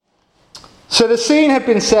So the scene had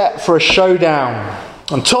been set for a showdown.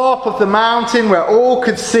 On top of the mountain where all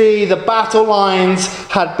could see, the battle lines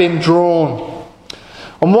had been drawn.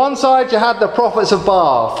 On one side you had the prophets of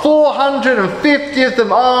Baal, 450 of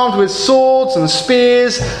them armed with swords and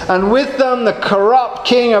spears, and with them the corrupt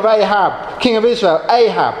king of Israel,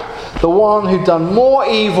 Ahab, the one who'd done more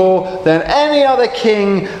evil than any other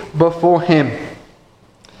king before him.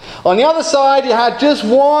 On the other side you had just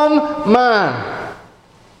one man,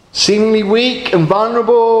 seemingly weak and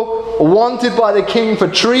vulnerable, wanted by the king for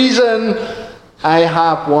treason.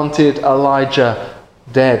 Ahab wanted Elijah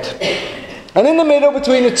dead. And in the middle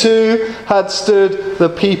between the two had stood the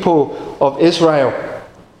people of Israel.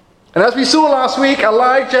 And as we saw last week,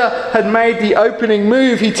 Elijah had made the opening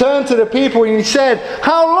move. He turned to the people and he said,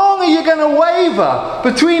 "How long are you going to waver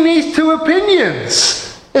between these two opinions?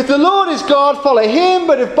 If the Lord is God, follow him,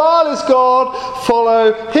 but if Baal is God,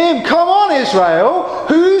 follow him. Come on, Israel,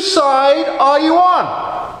 whose side are you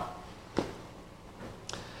on?"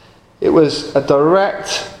 It was a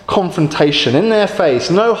direct confrontation in their face,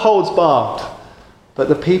 no holds barred. But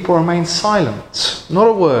the people remained silent, not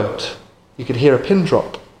a word. You could hear a pin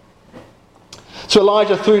drop. So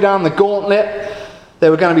Elijah threw down the gauntlet.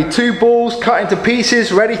 There were going to be 2 bulls cut into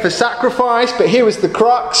pieces, ready for sacrifice, but here was the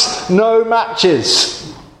crux: no matches.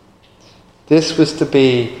 This was to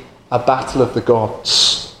be a battle of the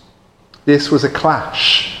gods. This was a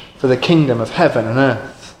clash for the kingdom of heaven and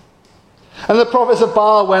earth. And the prophets of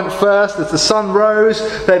Baal went first. As the sun rose,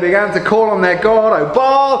 they began to call on their God,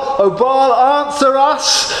 "O Baal, answer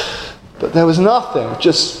us." But there was nothing,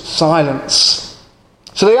 just silence.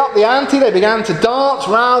 So they upped the ante. They began to dance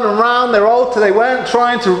round and round their altar. They went,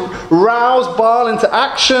 trying to rouse Baal into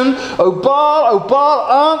action. O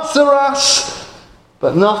Baal, answer us."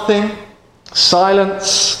 But nothing.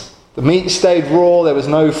 Silence. The meat stayed raw. There was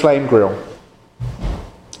no flame grill.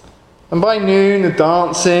 And by noon, the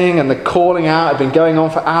dancing and the calling out had been going on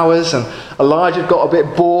for hours, and Elijah got a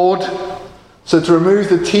bit bored. So to remove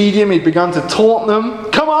the tedium, he'd begun to taunt them.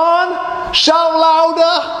 "Come on, shout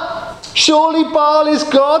louder. Surely Baal is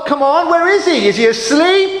God. Come on, where is he? Is he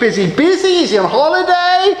asleep? Is he busy? Is he on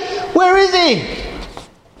holiday? Where is he?"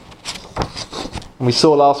 And we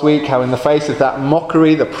saw last week how in the face of that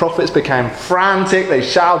mockery, the prophets became frantic. They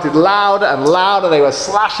shouted louder and louder. They were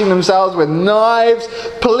slashing themselves with knives,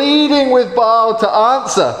 pleading with Baal to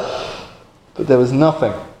answer. But there was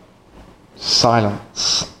nothing.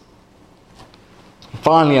 Silence.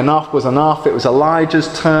 Finally, enough was enough. It was Elijah's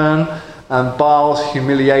turn, and Baal's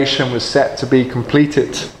humiliation was set to be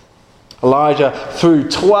completed. Elijah threw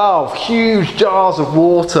 12 huge jars of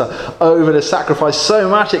water over the sacrifice, so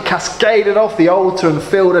much it cascaded off the altar and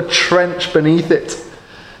filled a trench beneath it.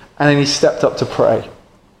 And then he stepped up to pray.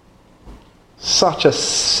 Such a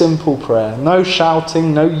simple prayer. No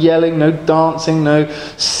shouting, no yelling, no dancing, no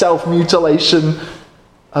self-mutilation.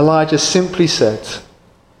 Elijah simply said,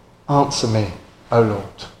 "Answer me, O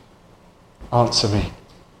Lord. Answer me."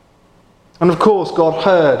 And of course, God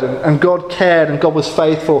heard, and God cared, and God was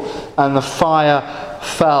faithful, and the fire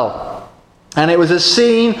fell. And it was a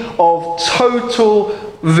scene of total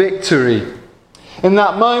victory. In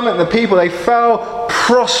that moment, the people, they fell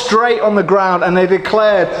prostrate on the ground, and they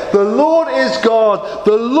declared, "The Lord is God,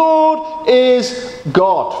 the Lord is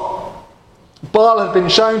God." Baal had been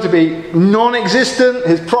shown to be non-existent.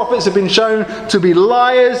 His prophets had been shown to be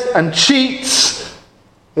liars and cheats.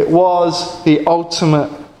 It was the ultimate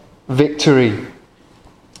victory.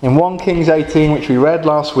 In 1 Kings 18, which we read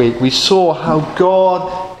last week, we saw how God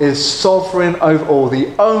is sovereign over all, the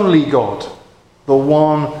only God, the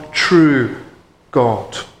one true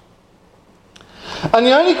God. And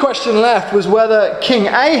the only question left was whether King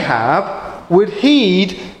Ahab would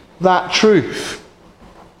heed that truth.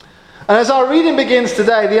 And as our reading begins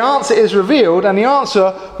today, the answer is revealed, and the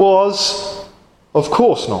answer was, of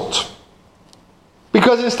course not.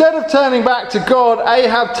 Because instead of turning back to God,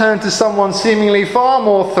 Ahab turned to someone seemingly far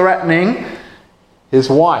more threatening, his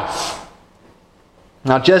wife.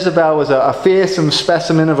 Now Jezebel was a fearsome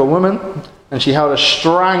specimen of a woman, and she held a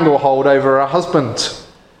stranglehold over her husband.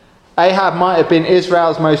 Ahab might have been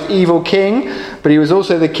Israel's most evil king, but he was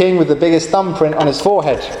also the king with the biggest thumbprint on his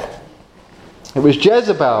forehead. It was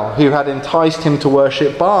Jezebel who had enticed him to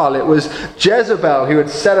worship Baal. It was Jezebel who had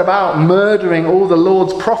set about murdering all the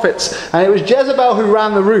Lord's prophets. And it was Jezebel who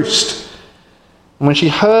ran the roost. And when she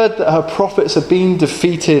heard that her prophets had been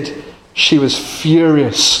defeated, she was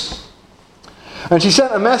furious. And she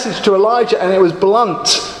sent a message to Elijah, and it was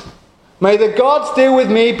blunt. "May the gods deal with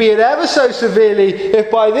me, be it ever so severely, if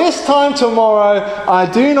by this time tomorrow I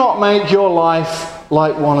do not make your life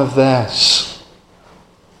like one of theirs."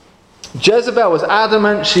 Jezebel was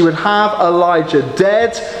adamant she would have Elijah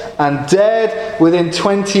dead, and dead within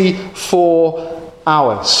 24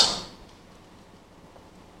 hours.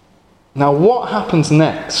 Now, what happens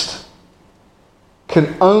next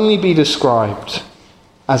can only be described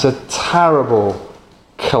as a terrible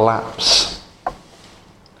collapse.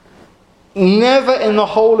 Never in the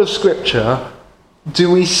whole of Scripture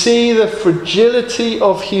do we see the fragility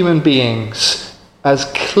of human beings as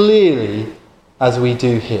clearly as we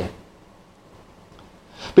do here.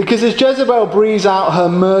 Because as Jezebel breathes out her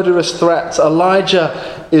murderous threats,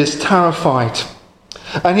 Elijah is terrified.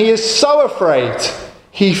 And he is so afraid,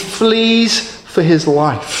 he flees for his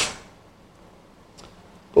life.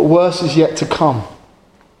 But worse is yet to come.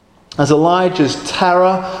 As Elijah's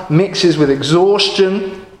terror mixes with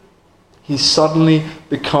exhaustion, he suddenly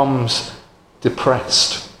becomes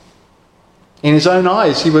depressed. In his own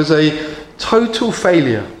eyes, he was a total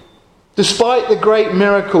failure. Despite the great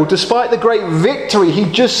miracle, despite the great victory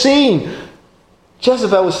he'd just seen,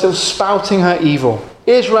 Jezebel was still spouting her evil.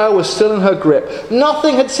 Israel was still in her grip.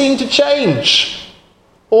 Nothing had seemed to change.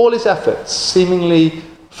 All his efforts seemingly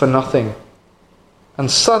for nothing. And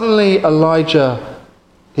suddenly Elijah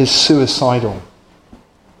is suicidal.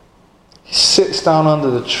 He sits down under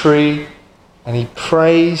the tree and he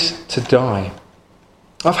prays to die.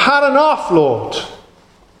 I've had enough, Lord.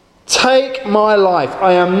 Take my life.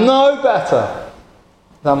 I am no better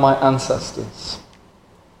than my ancestors.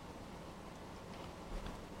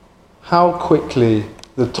 How quickly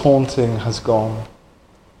the taunting has gone.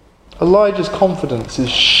 Elijah's confidence is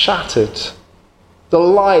shattered. The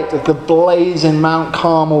light of the blazing Mount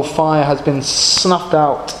Carmel fire has been snuffed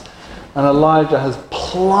out, and Elijah has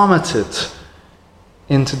plummeted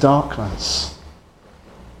into darkness.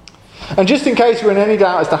 And just in case we're in any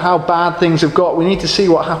doubt as to how bad things have got, we need to see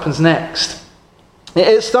what happens next.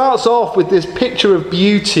 It starts off with this picture of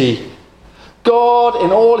beauty. God,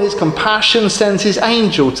 in all his compassion, sends his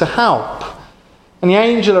angel to help. And the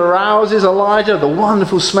angel arouses Elijah of the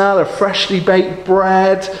wonderful smell of freshly baked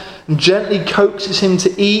bread and gently coaxes him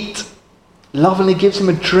to eat, lovingly gives him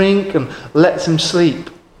a drink and lets him sleep.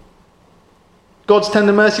 God's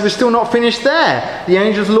tender mercy was still not finished there. The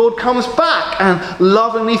angel of the Lord comes back and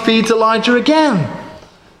lovingly feeds Elijah again.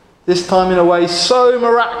 This time in a way so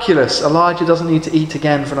miraculous, Elijah doesn't need to eat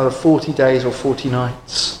again for another 40 days or 40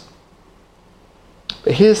 nights.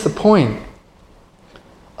 But here's the point.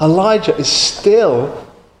 Elijah is still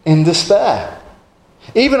in despair.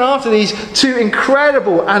 Even after these two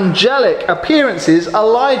incredible angelic appearances,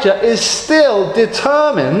 Elijah is still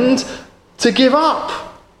determined to give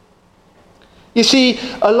up. You see,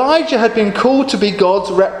 Elijah had been called to be God's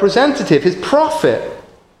representative, his prophet.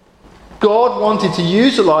 God wanted to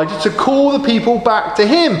use Elijah to call the people back to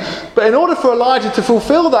him. But in order for Elijah to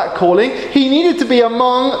fulfill that calling, he needed to be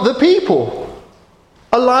among the people.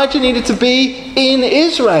 Elijah needed to be in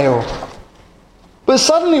Israel. But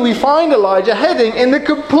suddenly we find Elijah heading in the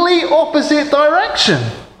complete opposite direction.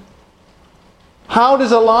 How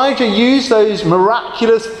does Elijah use those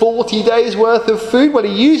miraculous 40 days worth of food? Well,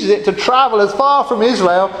 he uses it to travel as far from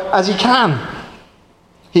Israel as he can.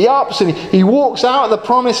 He ups and he walks out of the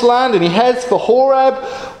promised land and he heads for Horeb,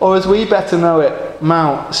 or as we better know it,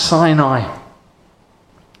 Mount Sinai.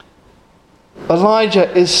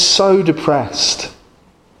 Elijah is so depressed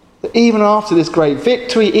that even after this great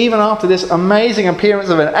victory, even after this amazing appearance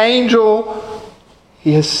of an angel,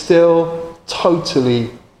 he has still totally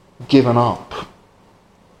given up.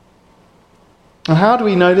 And how do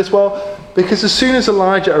we know this? Well, because as soon as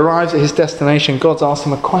Elijah arrives at his destination, God's asked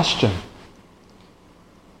him a question.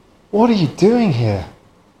 What are you doing here,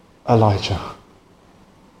 Elijah?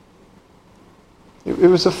 It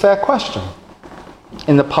was a fair question.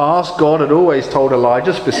 In the past, God had always told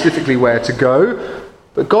Elijah specifically where to go,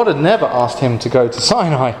 but God had never asked him to go to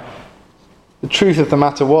Sinai. The truth of the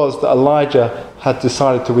matter was that Elijah had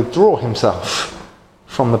decided to withdraw himself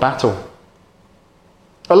from the battle.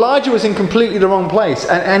 Elijah was in completely the wrong place,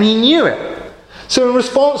 and he knew it. So in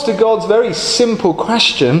response to God's very simple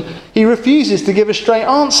question, he refuses to give a straight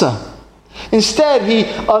answer. Instead, he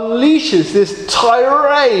unleashes this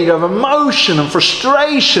tirade of emotion and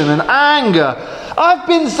frustration and anger. I've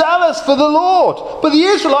been zealous for the Lord, but the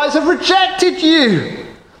Israelites have rejected you.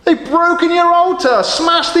 They've broken your altar,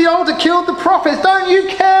 smashed the altar, killed the prophets. Don't you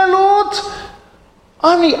care, Lord?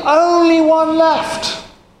 I'm the only one left.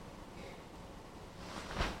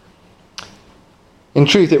 In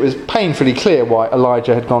truth, it was painfully clear why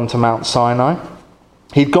Elijah had gone to Mount Sinai.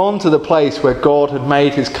 He'd gone to the place where God had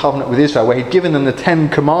made his covenant with Israel, where he'd given them the 10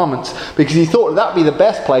 commandments, because he thought that'd be the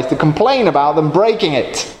best place to complain about them breaking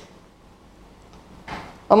it.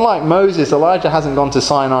 Unlike Moses, Elijah hasn't gone to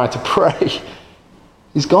Sinai to pray.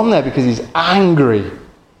 He's gone there because he's angry.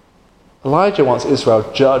 Elijah wants Israel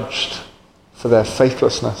judged for their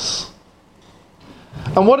faithlessness.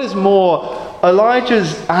 And what is more,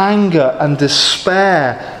 Elijah's anger and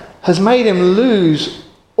despair has made him lose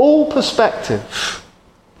all perspective.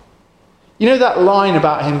 You know that line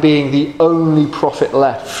about him being the only prophet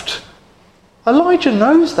left? Elijah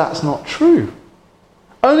knows that's not true.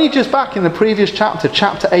 Only just back in the previous chapter,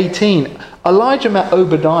 chapter 18, Elijah met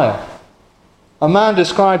Obadiah, a man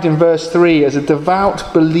described in verse 3 as a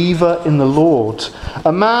devout believer in the Lord,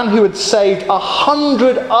 a man who had saved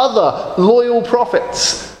 100 other loyal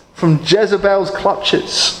prophets from Jezebel's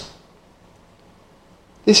clutches.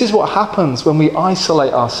 This is what happens when we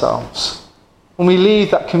isolate ourselves. When we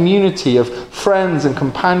leave that community of friends and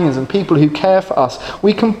companions and people who care for us,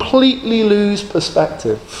 we completely lose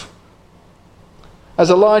perspective. As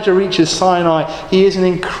Elijah reaches Sinai, he is an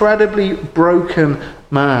incredibly broken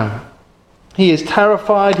man. He is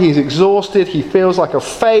terrified, he is exhausted, he feels like a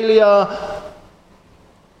failure.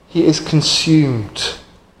 He is consumed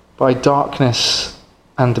by darkness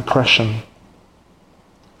and depression.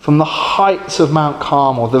 From the heights of Mount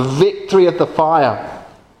Carmel, the victory of the fire,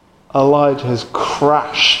 Elijah has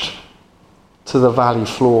crashed to the valley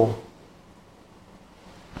floor.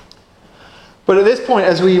 But at this point,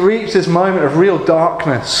 as we reach this moment of real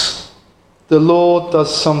darkness, the Lord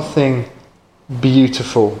does something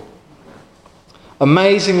beautiful.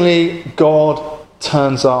 Amazingly, God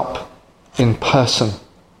turns up in person.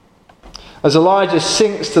 As Elijah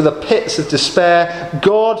sinks to the pits of despair,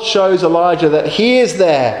 God shows Elijah that he is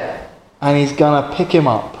there and he's going to pick him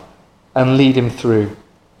up and lead him through.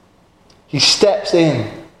 He steps in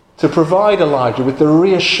to provide Elijah with the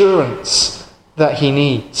reassurance that he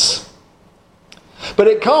needs. But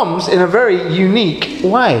it comes in a very unique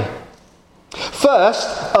way.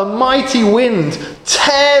 First, a mighty wind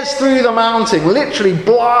tears through the mountain, literally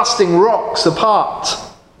blasting rocks apart.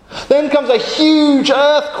 Then comes a huge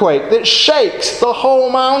earthquake that shakes the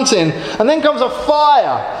whole mountain. And then comes a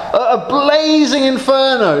fire, a blazing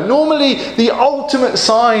inferno, normally the ultimate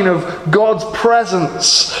sign of God's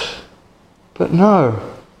presence. But no,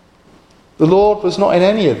 the Lord was not in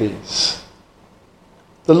any of these.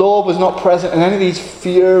 The Lord was not present in any of these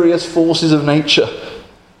furious forces of nature.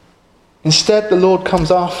 Instead, the Lord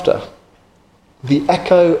comes after the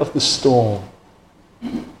echo of the storm.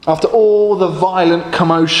 After all the violent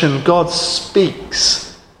commotion, God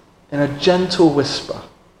speaks in a gentle whisper.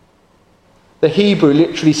 The Hebrew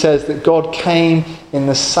literally says that God came in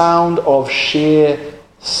the sound of sheer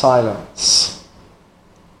silence.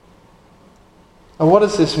 And what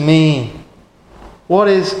does this mean? What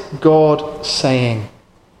is God saying?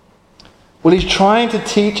 Well, he's trying to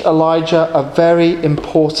teach Elijah a very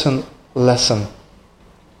important lesson.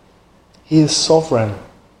 He is sovereign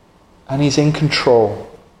and he's in control.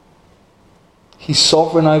 He's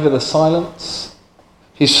sovereign over the silence.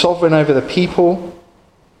 He's sovereign over the people.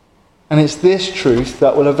 And it's this truth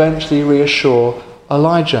that will eventually reassure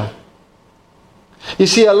Elijah. You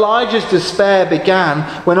see, Elijah's despair began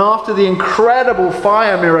when, after the incredible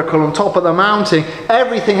fire miracle on top of the mountain,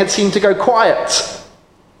 everything had seemed to go quiet.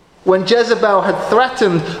 When Jezebel had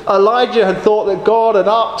threatened, Elijah had thought that God had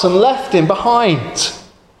upped and left him behind.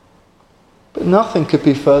 But nothing could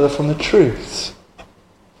be further from the truth.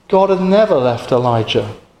 God had never left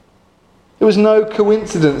Elijah. It was no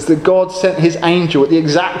coincidence that God sent his angel at the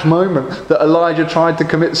exact moment that Elijah tried to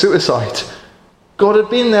commit suicide. God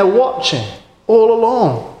had been there watching all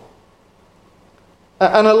along.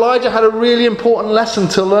 And Elijah had a really important lesson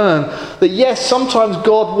to learn. That yes, sometimes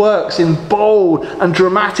God works in bold and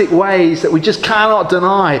dramatic ways that we just cannot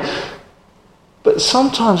deny. But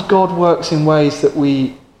sometimes God works in ways that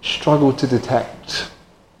we struggle to detect.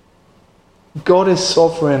 God is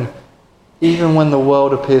sovereign even when the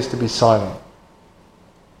world appears to be silent.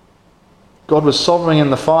 God was sovereign in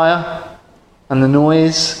the fire and the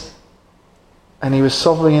noise, and he was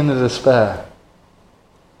sovereign in the despair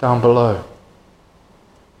down below.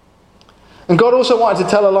 And God also wanted to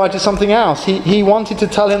tell Elijah something else. He wanted to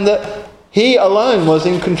tell him that he alone was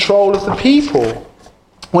in control of the people.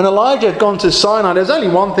 When Elijah had gone to Sinai, there was only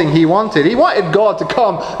one thing he wanted. He wanted God to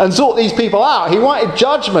come and sort these people out. He wanted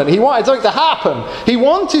judgment. He wanted something to happen. He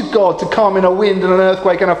wanted God to come in a wind and an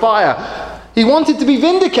earthquake and a fire. He wanted to be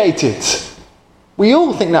vindicated. We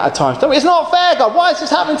all think that at times, don't we? It's not fair, God. Why is this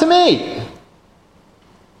happening to me?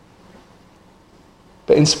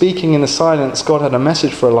 But in speaking in the silence, God had a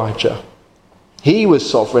message for Elijah. He was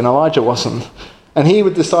sovereign, Elijah wasn't. And he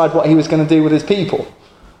would decide what he was going to do with his people.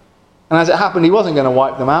 And as it happened, he wasn't going to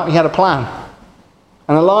wipe them out. He had a plan.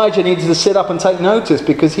 And Elijah needed to sit up and take notice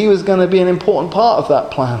because he was going to be an important part of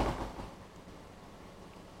that plan.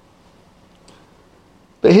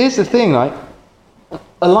 But here's the thing, right?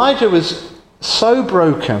 Elijah was so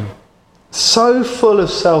broken, so full of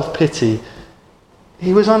self-pity,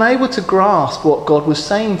 he was unable to grasp what God was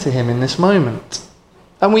saying to him in this moment.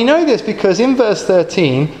 And we know this because in verse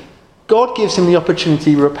 13, God gives him the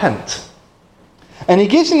opportunity to repent. And he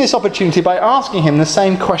gives him this opportunity by asking him the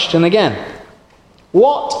same question again.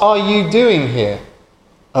 What are you doing here,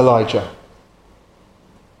 Elijah?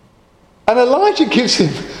 And Elijah gives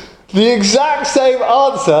him the exact same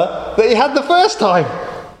answer that he had the first time.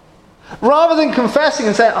 Rather than confessing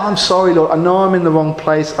and saying, I'm sorry, Lord, I know I'm in the wrong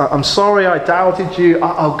place. I'm sorry I doubted you.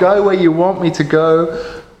 I'll go where you want me to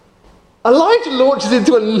go. Elijah launches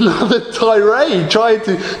into another tirade, trying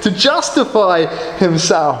to justify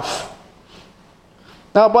himself.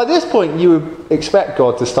 Now, by this point, you would expect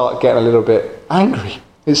God to start getting a little bit angry.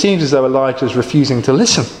 It seems as though Elijah is refusing to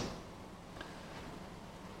listen.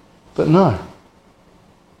 But no.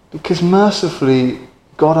 Because mercifully,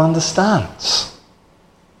 God understands.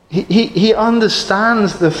 He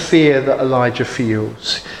understands the fear that Elijah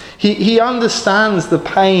feels. He understands the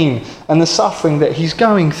pain and the suffering that he's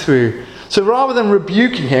going through. So rather than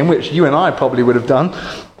rebuking him, which you and I probably would have done,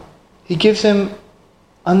 he gives him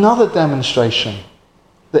another demonstration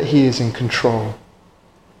that he is in control.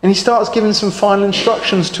 And he starts giving some final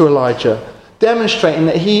instructions to Elijah, demonstrating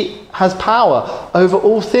that he has power over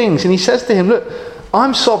all things. And he says to him, look,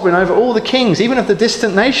 I'm sovereign over all the kings, even of the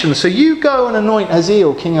distant nations. So you go and anoint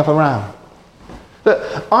Hazael king of Aram.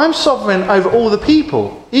 But I'm sovereign over all the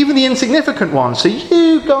people, even the insignificant ones. So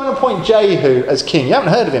you go and appoint Jehu as king. You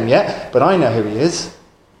haven't heard of him yet, but I know who he is.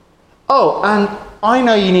 Oh, and I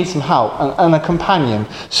know you need some help and a companion.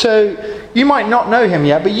 So you might not know him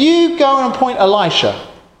yet, but you go and appoint Elisha,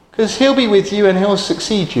 because he'll be with you and he'll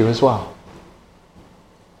succeed you as well.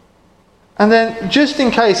 And then, just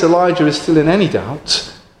in case Elijah is still in any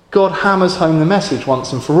doubt, God hammers home the message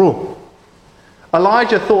once and for all.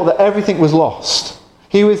 Elijah thought that everything was lost.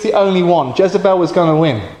 He was the only one. Jezebel was going to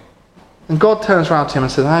win. And God turns around to him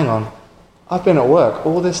and says, hang on, I've been at work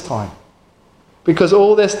all this time. Because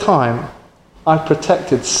all this time, I've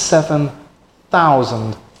protected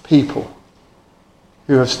 7,000 people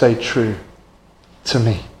who have stayed true to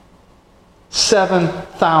me.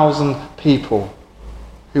 7,000 people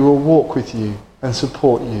who will walk with you and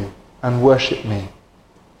support you and worship me.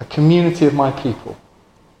 A community of my people,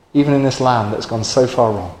 even in this land that's gone so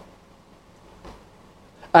far wrong.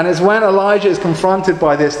 And it's when Elijah is confronted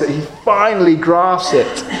by this that he finally grasps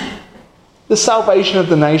it. The salvation of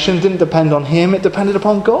the nation didn't depend on him, it depended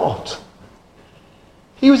upon God.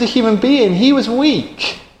 He was a human being, he was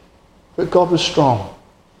weak, but God was strong.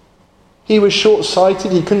 He was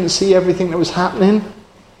short-sighted, he couldn't see everything that was happening,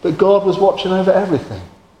 but God was watching over everything.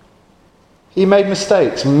 He made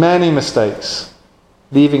mistakes, many mistakes.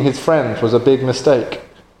 Leaving his friends was a big mistake,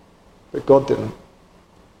 but God didn't.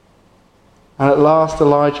 And at last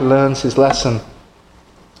Elijah learns his lesson.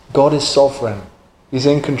 God is sovereign. He's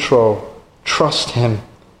in control. Trust him.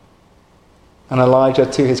 And Elijah,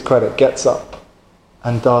 to his credit, gets up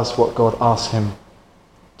and does what God asks him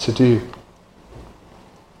to do.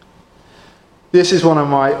 This is one of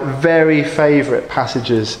my very favourite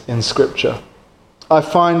passages in Scripture. I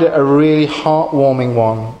find it a really heartwarming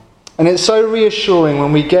one. And it's so reassuring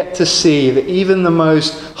when we get to see that even the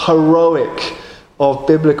most heroic of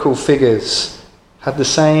biblical figures had the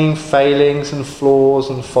same failings and flaws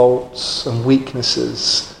and faults and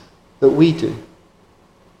weaknesses that we do.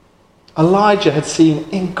 Elijah had seen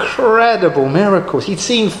incredible miracles. He'd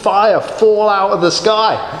seen fire fall out of the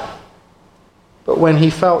sky. But when he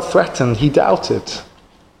felt threatened, he doubted.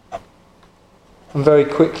 And very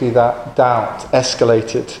quickly that doubt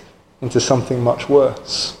escalated into something much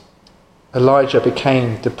worse. Elijah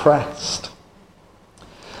became depressed.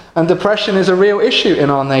 And depression is a real issue in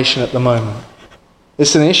our nation at the moment.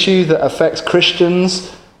 It's an issue that affects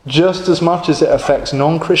Christians just as much as it affects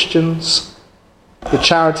non-Christians. The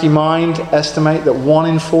Charity Mind estimate that 1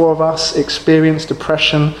 in 4 of us experience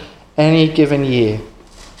depression any given year.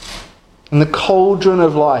 In the cauldron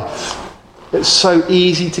of life, it's so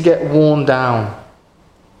easy to get worn down.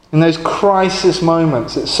 In those crisis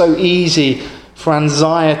moments, it's so easy for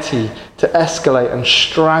anxiety to escalate and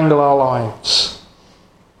strangle our lives.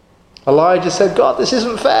 Elijah said, God, this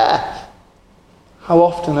isn't fair. How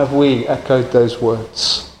often have we echoed those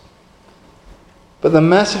words? But the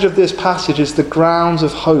message of this passage is the grounds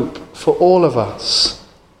of hope for all of us.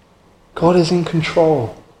 God is in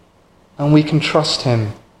control, and we can trust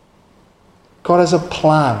him. God has a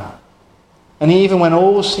plan, and even when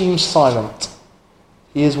all seems silent,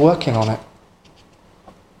 He is working on it.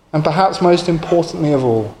 And perhaps most importantly of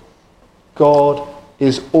all, God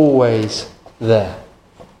is always there.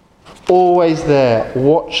 Always there,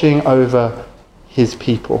 watching over his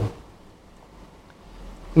people.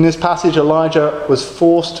 In this passage, Elijah was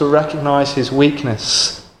forced to recognize his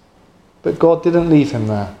weakness, but God didn't leave him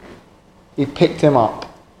there. He picked him up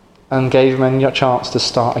and gave him a chance to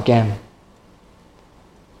start again.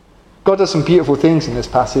 God does some beautiful things in this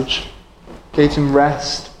passage. Gives him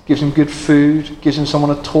rest, gives him good food, gives him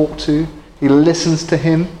someone to talk to. He listens to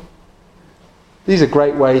him. These are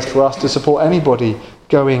great ways for us to support anybody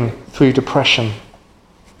going through depression.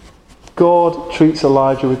 God treats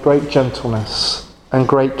Elijah with great gentleness and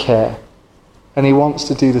great care, and he wants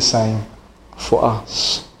to do the same for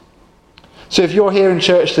us. So if you're here in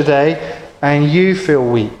church today and you feel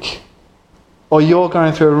weak, or you're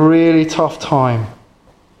going through a really tough time,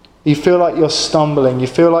 you feel like you're stumbling, you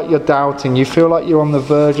feel like you're doubting, you feel like you're on the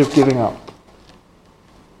verge of giving up,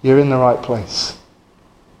 you're in the right place.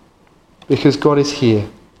 Because God is here,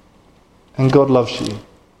 and God loves you,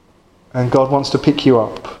 and God wants to pick you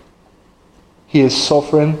up. He is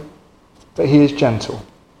sovereign, but he is gentle.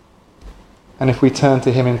 And if we turn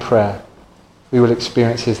to him in prayer, we will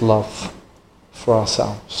experience his love for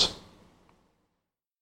ourselves.